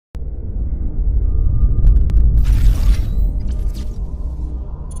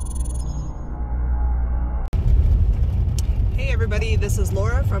everybody, this is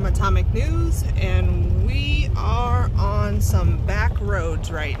Laura from Atomic News, and we are on some back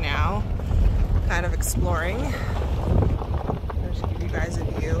roads right now, kind of exploring. I'll just give you guys a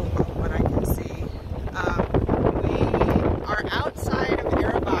view of what I can see. We are outside of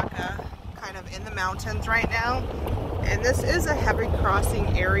Aravaca, kind of in the mountains right now, and this is a heavy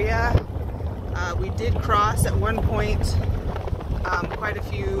crossing area. We did cross at one point quite a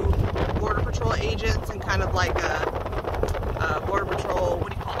few Border Patrol agents and kind of like a Border Patrol,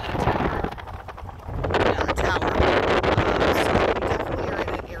 what do you call that, a tower? So we definitely are in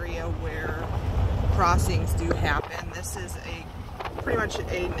an area where crossings do happen. This is pretty much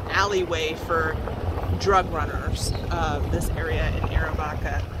an alleyway for drug runners, this area in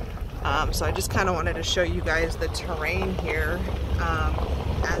Aravaca. So I just kind of wanted to show you guys the terrain here.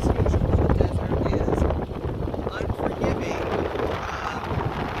 As usual, the desert is unforgiving.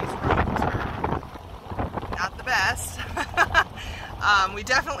 These roads are not the best. We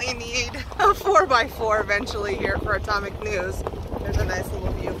definitely need a 4x4 eventually here for Atomic News. There's a nice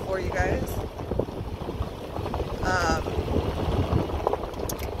little view for you guys.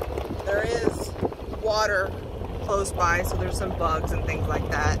 There is water close by, so there's some bugs and things like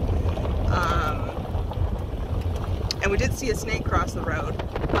that. And we did see a snake cross the road,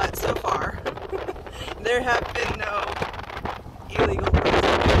 but so far there have been no illegal crossings.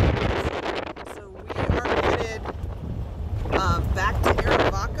 So we are headed back to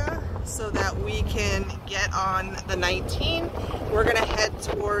Aravaca so that we can get on the 19. We're gonna head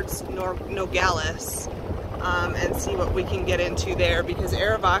towards Nogales and see what we can get into there, because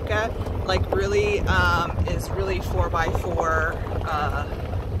Aravaca really is really 4x4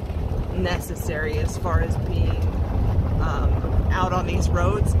 necessary as far as being out on these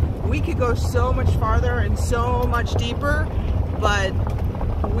roads. We could go so much farther and so much deeper, but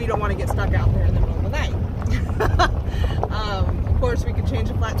we don't want to get stuck out there in the middle of the night. Of course, we could change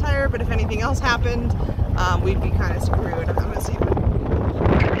a flat tire, but if anything else happened, we'd be kind of screwed. I'm gonna see if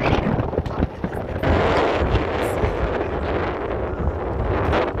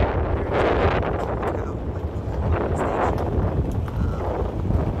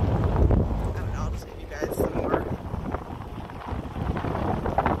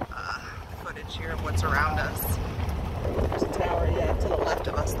what's around us. There's a tower, yeah, to the left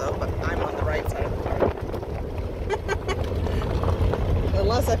of us though, but I'm on the right side of the tower.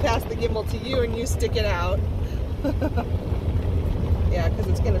 Unless I pass the gimbal to you and you stick it out. Yeah, because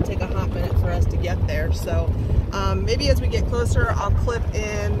it's going to take a hot minute for us to get there. So maybe as we get closer, I'll clip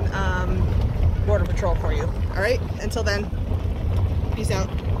in Border Patrol for you. Alright, until then, peace out.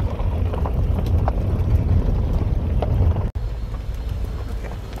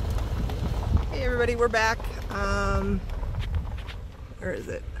 Everybody, we're back. Where is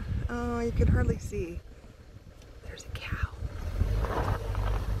it? Oh, you can hardly see. There's a cow.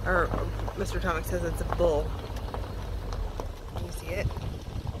 Or Mr. Atomic says it's a bull. Can you see it?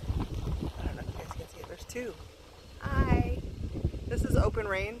 I don't know if you guys can see it. There's two. Hi. This is open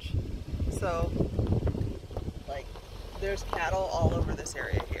range, so there's cattle all over this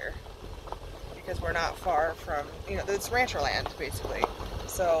area here, because we're not far from, it's rancher land basically.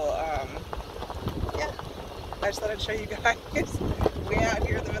 So yeah, I just thought I'd show you guys. Way out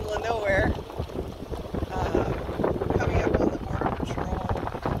here in the middle of nowhere. Coming up on the Border Patrol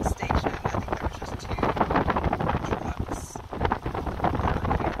station. I think there was just two trucks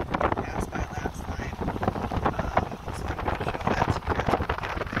we passed by last time. So I'm going to show that to you guys when we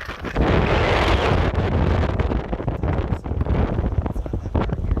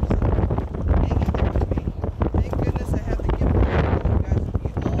get there. Thank goodness I have the gimbal. You guys will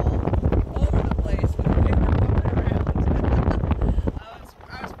be all over the place with the paper coming around.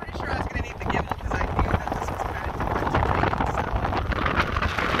 I was pretty sure I was going to need the gimbal because I knew that this was kind of different terrain.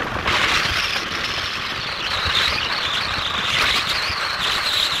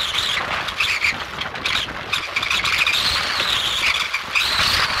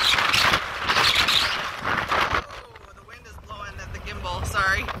 Oh, the wind is blowing at the gimbal,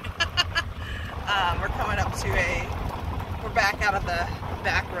 sorry. We're coming up to we're back out of the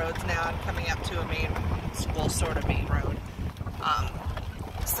back roads now and coming up to a main, well, sort of main road.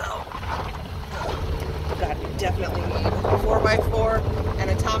 God, we definitely need a 4x4,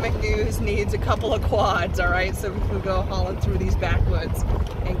 and Atomic News needs a couple of quads, alright? So we can go hauling through these backwoods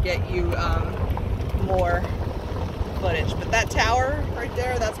and get you more footage. But that tower right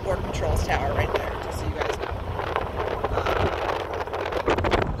there, that's Border Patrol's tower right there, just so you guys know.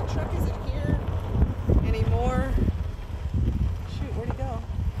 The truck isn't here anymore. Shoot, where'd he go?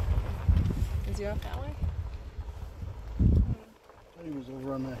 Is he off that way? He was over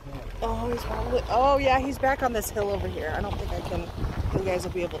over on that hill. Oh, he's probably, oh yeah, he's back on this hill over here. I don't think you guys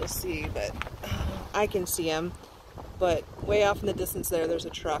will be able to see, but I can see him. But way off in the distance there's a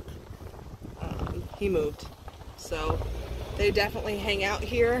truck. He moved. So they definitely hang out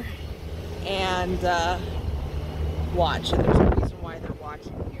here and watch. And there's a reason why they're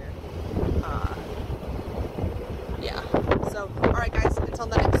watching here. Yeah. So, alright guys, until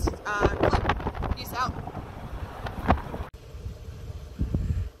the next clip. Peace out.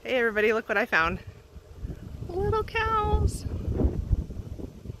 Hey everybody, look what I found. Little cows.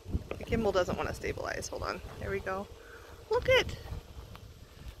 The gimbal doesn't want to stabilize. Hold on. There we go. Look it.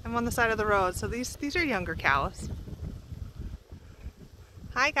 I'm on the side of the road, so these are younger cows.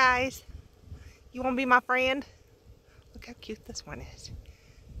 Hi guys. You want to be my friend? Look how cute this one is.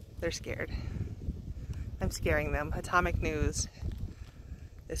 They're scared. I'm scaring them. Atomic News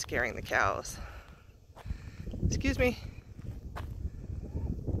is scaring the cows. Excuse me.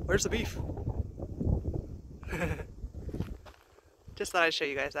 Where's the beef? Just thought I'd show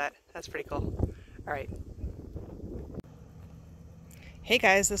you guys that. That's pretty cool. Alright. Hey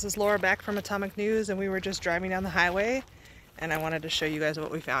guys, this is Laura back from Atomic News, and we were just driving down the highway and I wanted to show you guys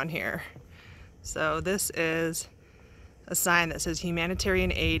what we found here. So this is a sign that says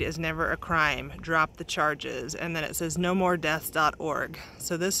humanitarian aid is never a crime, drop the charges, and then it says nomoredeaths.org.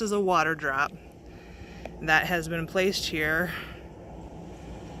 So this is a water drop that has been placed here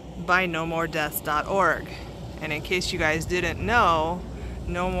by nomoredeaths.org. And in case you guys didn't know,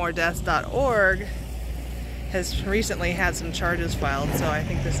 nomoredeaths.org has recently had some charges filed, so I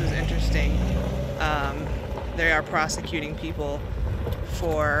think this is interesting. They are prosecuting people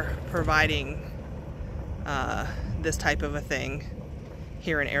for providing this type of a thing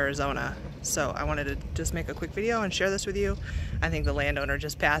here in Arizona. So I wanted to just make a quick video and share this with you. I think the landowner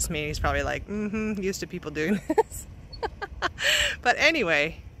just passed me and he's probably like, used to people doing this. But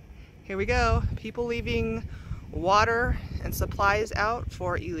anyway, here we go. People leaving water and supplies out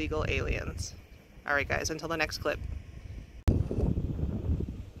for illegal aliens. Alright guys, until the next clip.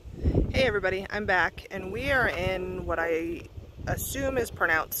 Hey everybody, I'm back, and we are in what I assume is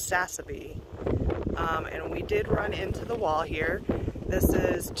pronounced Sasabe. And we did run into the wall here. This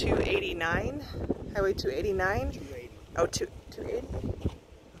is 289, Highway 289? 280. Oh, 280?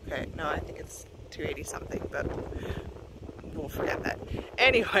 Okay, no, I think it's 280 something, but we'll forget that.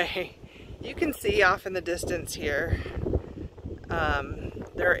 Anyway, you can see off in the distance here,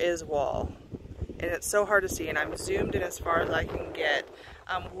 there is wall. And it's so hard to see, and I'm zoomed in as far as I can get.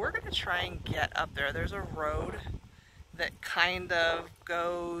 We're going to try and get up there. There's a road that kind of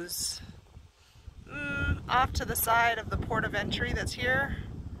goes off to the side of the port of entry that's here.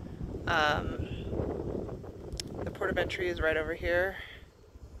 The port of entry is right over here.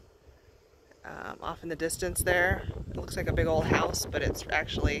 Off in the distance there. It looks like a big old house, but it's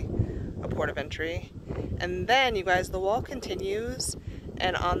actually a port of entry. And then, you guys, the wall continues.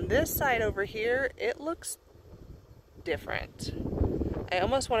 And on this side over here, it looks different. I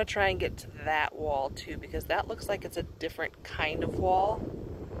almost want to try and get to that wall too, because that looks like it's a different kind of wall.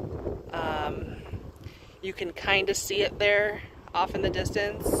 You can kind of see it there off in the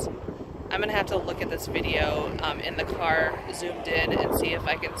distance. I'm going to have to look at this video in the car, zoomed in, and see if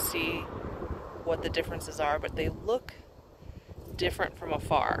I can see what the differences are, but they look different from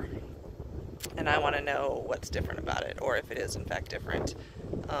afar. And I want to know what's different about it, or if it is in fact different.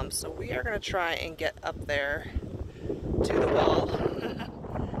 So we are going to try and get up there to the wall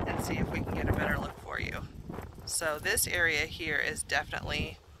and see if we can get a better look for you. So this area here is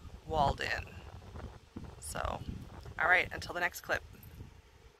definitely walled in. So, alright, until the next clip.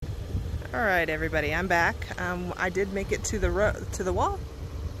 Alright everybody, I'm back. I did make it to the wall.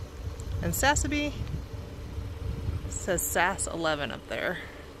 And Sasabe says SAS 11 up there.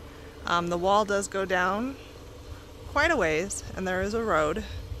 The wall does go down quite a ways, and there is a road.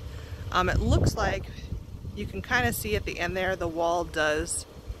 It looks like you can kind of see at the end there, the wall does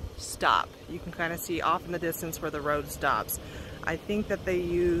stop. You can kind of see off in the distance where the road stops. I think that they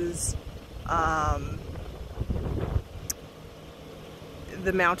use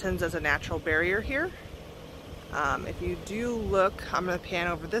the mountains as a natural barrier here. If you do look, I'm going to pan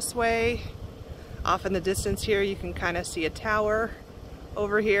over this way. Off in the distance here, you can kind of see a tower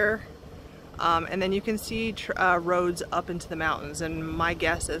over here. And then you can see roads up into the mountains, and my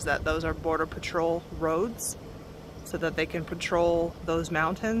guess is that those are Border Patrol roads, so that they can patrol those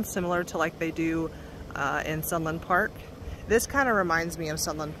mountains, similar to like they do in Sunland Park. This kind of reminds me of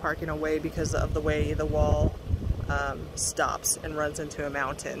Sunland Park in a way, because of the way the wall stops and runs into a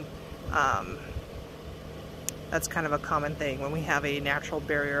mountain. That's kind of a common thing when we have a natural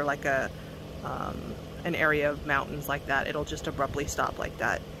barrier like a an area of mountains like that, it'll just abruptly stop like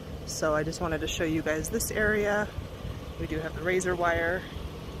that. So I just wanted to show you guys this area. We do have the razor wire.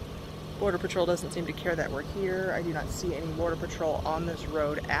 Border Patrol doesn't seem to care that we're here. I do not see any Border Patrol on this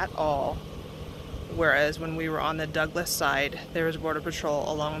road at all. Whereas when we were on the Douglas side, there was Border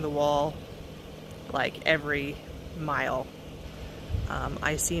Patrol along the wall like every mile.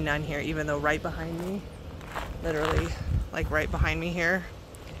 I see none here, even though right behind me, literally like right behind me here,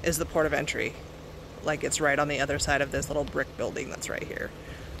 is the port of entry. Like it's right on the other side of this little brick building that's right here.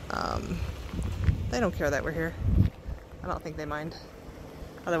 They don't care that we're here. I don't think they mind.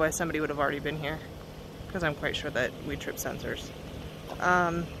 Otherwise somebody would have already been here, because I'm quite sure that we trip sensors.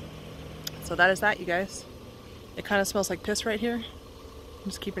 So that is that, you guys. It kind of smells like piss right here. I'm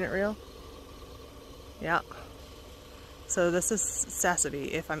just keeping it real. Yeah. So this is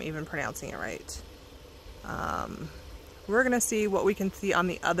Sasabe, if I'm even pronouncing it right. We're gonna see what we can see on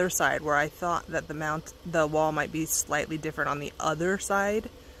the other side, where I thought that the wall might be slightly different on the other side.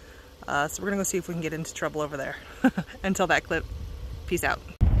 So we're gonna go see if we can get into trouble over there. Until that clip, peace out.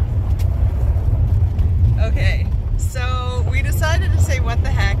 Okay, so we decided to say what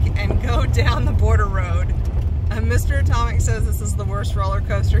the heck and go down the border road. Mr. Atomic says this is the worst roller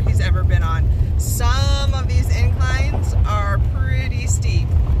coaster he's ever been on. Some of these inclines are pretty steep.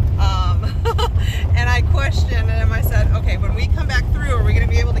 And I questioned him. I said, okay, when we come back through, are we going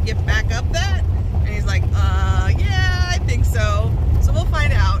to be able to get back up that? And he's like, yeah, I think so. So we'll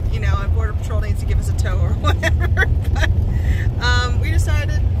find out, you know, if Border Patrol needs to give us a tow or whatever. But we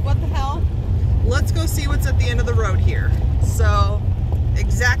decided, what the hell? Let's go see what's at the end of the road here. So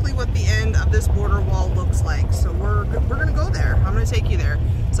exactly what the end of this border wall looks like. So we're gonna go there. I'm gonna take you there.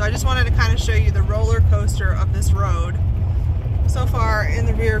 So I just wanted to kind of show you the roller coaster of this road. So far in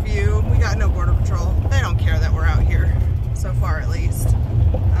the rear view, we got no Border Patrol. They don't care that we're out here, so far at least.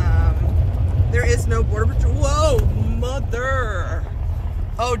 There is no Border Patrol. Whoa, mother!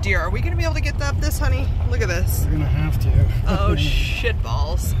 Oh dear, are we gonna be able to get up this, honey? Look at this. We're gonna have to. Oh shit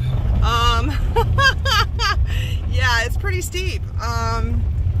balls. Yeah, it's pretty steep.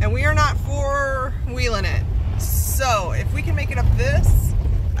 And we are not four-wheeling it. So if we can make it up this,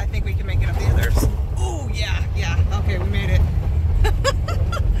 I think we can make it up the others. Oh yeah, okay, we made it.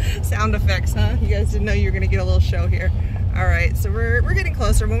 Sound effects, huh? You guys didn't know you were gonna get a little show here. All right, so we're getting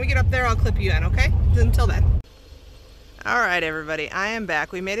closer. When we get up there, I'll clip you in, okay? Until then. All right, everybody, I am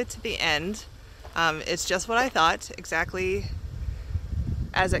back. We made it to the end. It's just what I thought. Exactly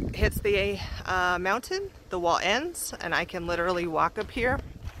as it hits the mountain, the wall ends, and I can literally walk up here.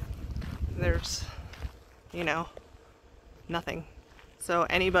 There's, you know, nothing. So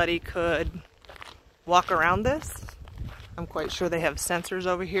anybody could walk around this. I'm quite sure they have sensors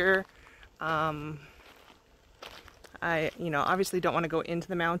over here. I, you know, obviously don't want to go into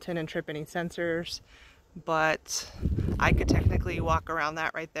the mountain and trip any sensors, but I could technically walk around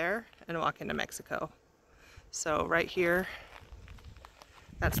that right there and walk into Mexico. So right here,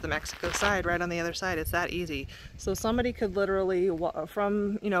 that's the Mexico side. Right on the other side, it's that easy. So somebody could literally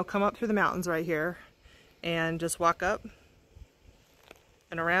from, you know, come up through the mountains right here and just walk up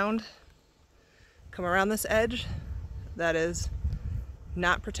and around, come around this edge that is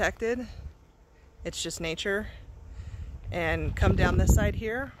not protected, it's just nature, and come down this side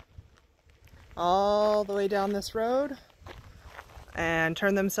here all the way down this road and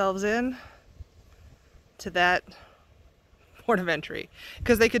turn themselves in to that port of entry.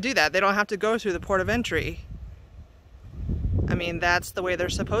 Because they could do that. They don't have to go through the port of entry. I mean, that's the way they're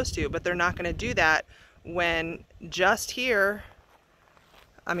supposed to, but they're not going to do that when just here,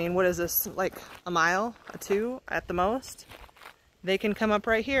 I mean, what is this, like a mile, a two at the most? They can come up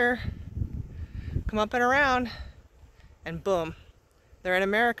right here, come up and around, and boom, they're in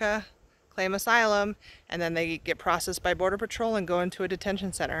America, claim asylum, and then they get processed by Border Patrol and go into a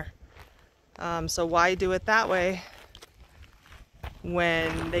detention center. So why do it that way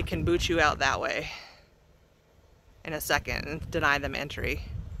when they can boot you out that way in a second and deny them entry?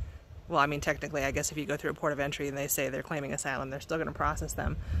 Well, I mean, technically, I guess if you go through a port of entry and they say they're claiming asylum, they're still going to process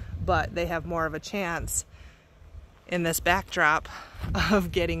them. But they have more of a chance in this backdrop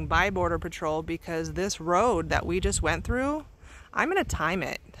of getting by Border Patrol, because this road that we just went through, I'm going to time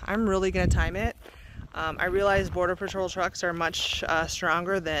it. I'm really going to time it. I realize Border Patrol trucks are much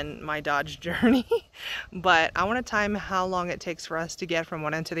stronger than my Dodge Journey, but I want to time how long it takes for us to get from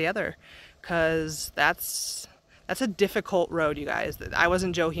one end to the other, because that's a difficult road, you guys. I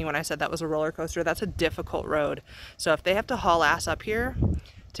wasn't joking when I said that was a roller coaster. That's a difficult road. So if they have to haul ass up here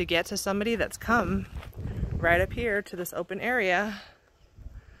to get to somebody that's come right up here to this open area,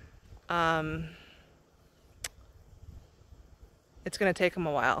 it's going to take them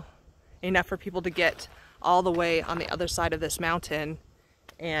a while. enough for people to get all the way on the other side of this mountain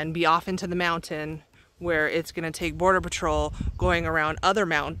and be off into the mountain, where it's going to take Border Patrol going around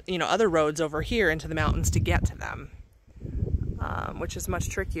other other roads over here into the mountains to get to them, which is much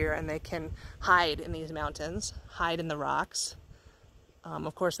trickier. And they can hide in these mountains, hide in the rocks.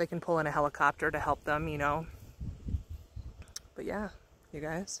 Of course, they can pull in a helicopter to help them, you know. But yeah, you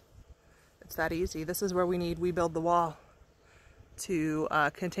guys, it's that easy. This is where we build the wall to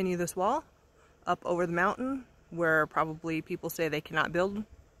continue this wall up over the mountain, where probably people say they cannot build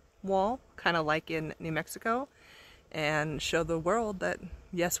wall, kind of like in New Mexico, and show the world that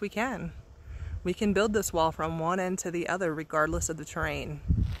yes, we can. We can build this wall from one end to the other regardless of the terrain.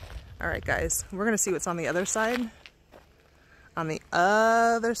 Alright guys, we're going to see what's on the other side. On the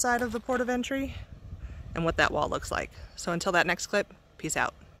other side of the port of entry, and what that wall looks like. So until that next clip, peace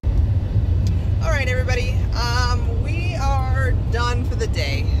out. Alright everybody, we are done for the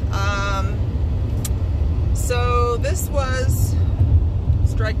day. So this was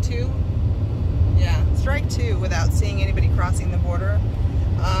strike 2. Yeah, strike 2 without seeing anybody crossing the border.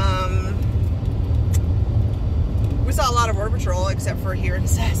 We saw a lot of Border Patrol except for here in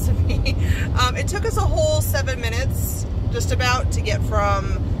Sasabe. It took us a whole 7 minutes just about to get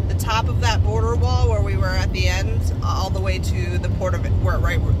from the top of that border wall where we were at the end all the way to the port of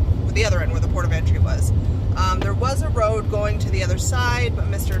the other end where the port of entry was. There was a road going to the other side, but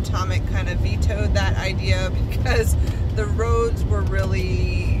Mr. Atomic kind of vetoed that idea because the roads were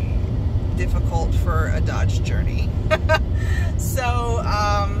really difficult for a Dodge journey. So,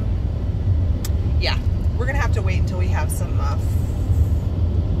 yeah, we're gonna have to wait until we have some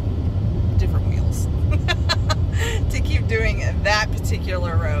different wheels to keep doing that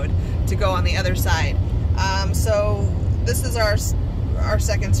particular road to go on the other side. So this is our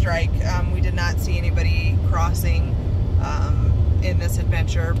second strike. We did not see anybody crossing in this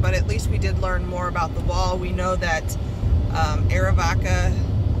adventure, but at least we did learn more about the wall. We know that Aravaca,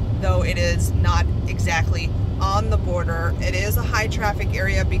 though it is not exactly on the border, it is a high traffic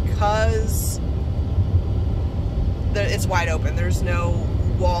area because it's wide open. There's no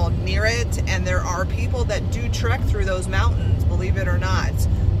wall near it, and there are people that do trek through those mountains, believe it or not.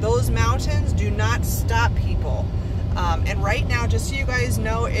 Those mountains do not stop people. And right now, just so you guys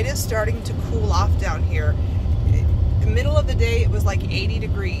know, it is starting to cool off down here. In the middle of the day, it was like 80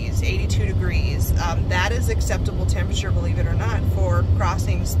 degrees, 82 degrees. That is acceptable temperature, believe it or not, for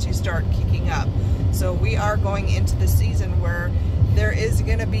crossings to start kicking up. So we are going into the season where there is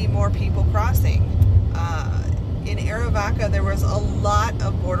going to be more people crossing. In Aravaca, there was a lot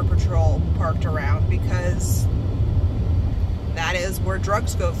of Border Patrol parked around because that is where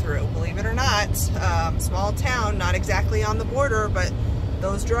drugs go through, believe it or not. Small town, not exactly on the border, but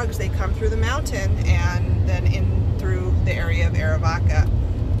those drugs, they come through the mountain and then in through the area of Aravaca.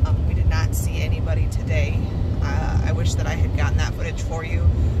 We did not see anybody today. I wish that I had gotten that footage for you,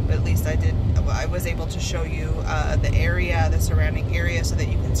 but at least I did. I was able to show you the area, the surrounding area, so that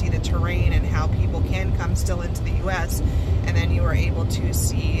you can see the terrain and how people can come still into the U.S. And then you were able to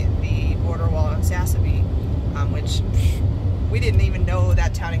see the border wall in Sasabe, which we didn't even know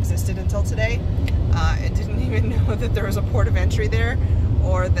that town existed until today. It didn't even know that there was a port of entry there,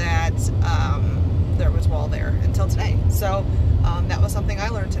 or that there was wall there until today. So that was something I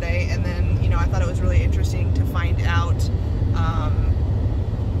learned today. And then, you know, I thought it was really interesting to find out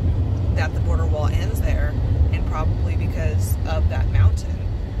that the border wall ends there, and probably because of that mountain.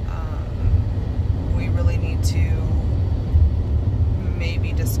 We really need to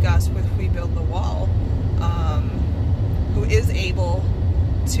maybe discuss if we build the wall, who is able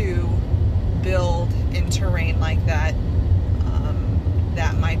to build in terrain like that.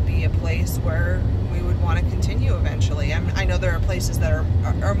 That might be a place where we would want to continue eventually. I know there are places that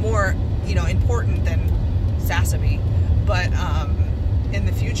are more, you know, important than Sasabe, but in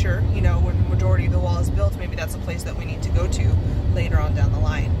the future, you know, when the majority of the wall is built, maybe that's a place that we need to go to later on down the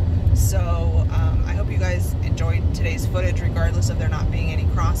line. So I hope you guys enjoyed today's footage, regardless of there not being any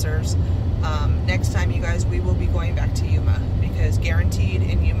crossers. Next time, you guys, we will be going back to Yuma, because guaranteed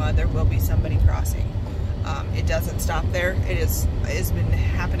in Yuma there will be somebody crossing. It doesn't stop there. It's been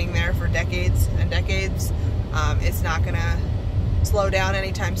happening there for decades and decades. It's not gonna slow down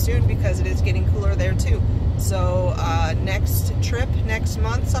anytime soon because it is getting cooler there too. So next trip, next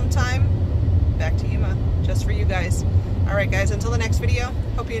month sometime, back to Yuma, just for you guys. Alright guys, until the next video,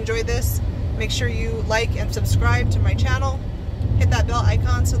 hope you enjoyed this. Make sure you like and subscribe to my channel. Hit that bell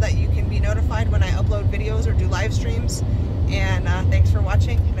icon so that you can be notified when I upload videos or do live streams. And thanks for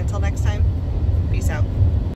watching, and until next time, peace out.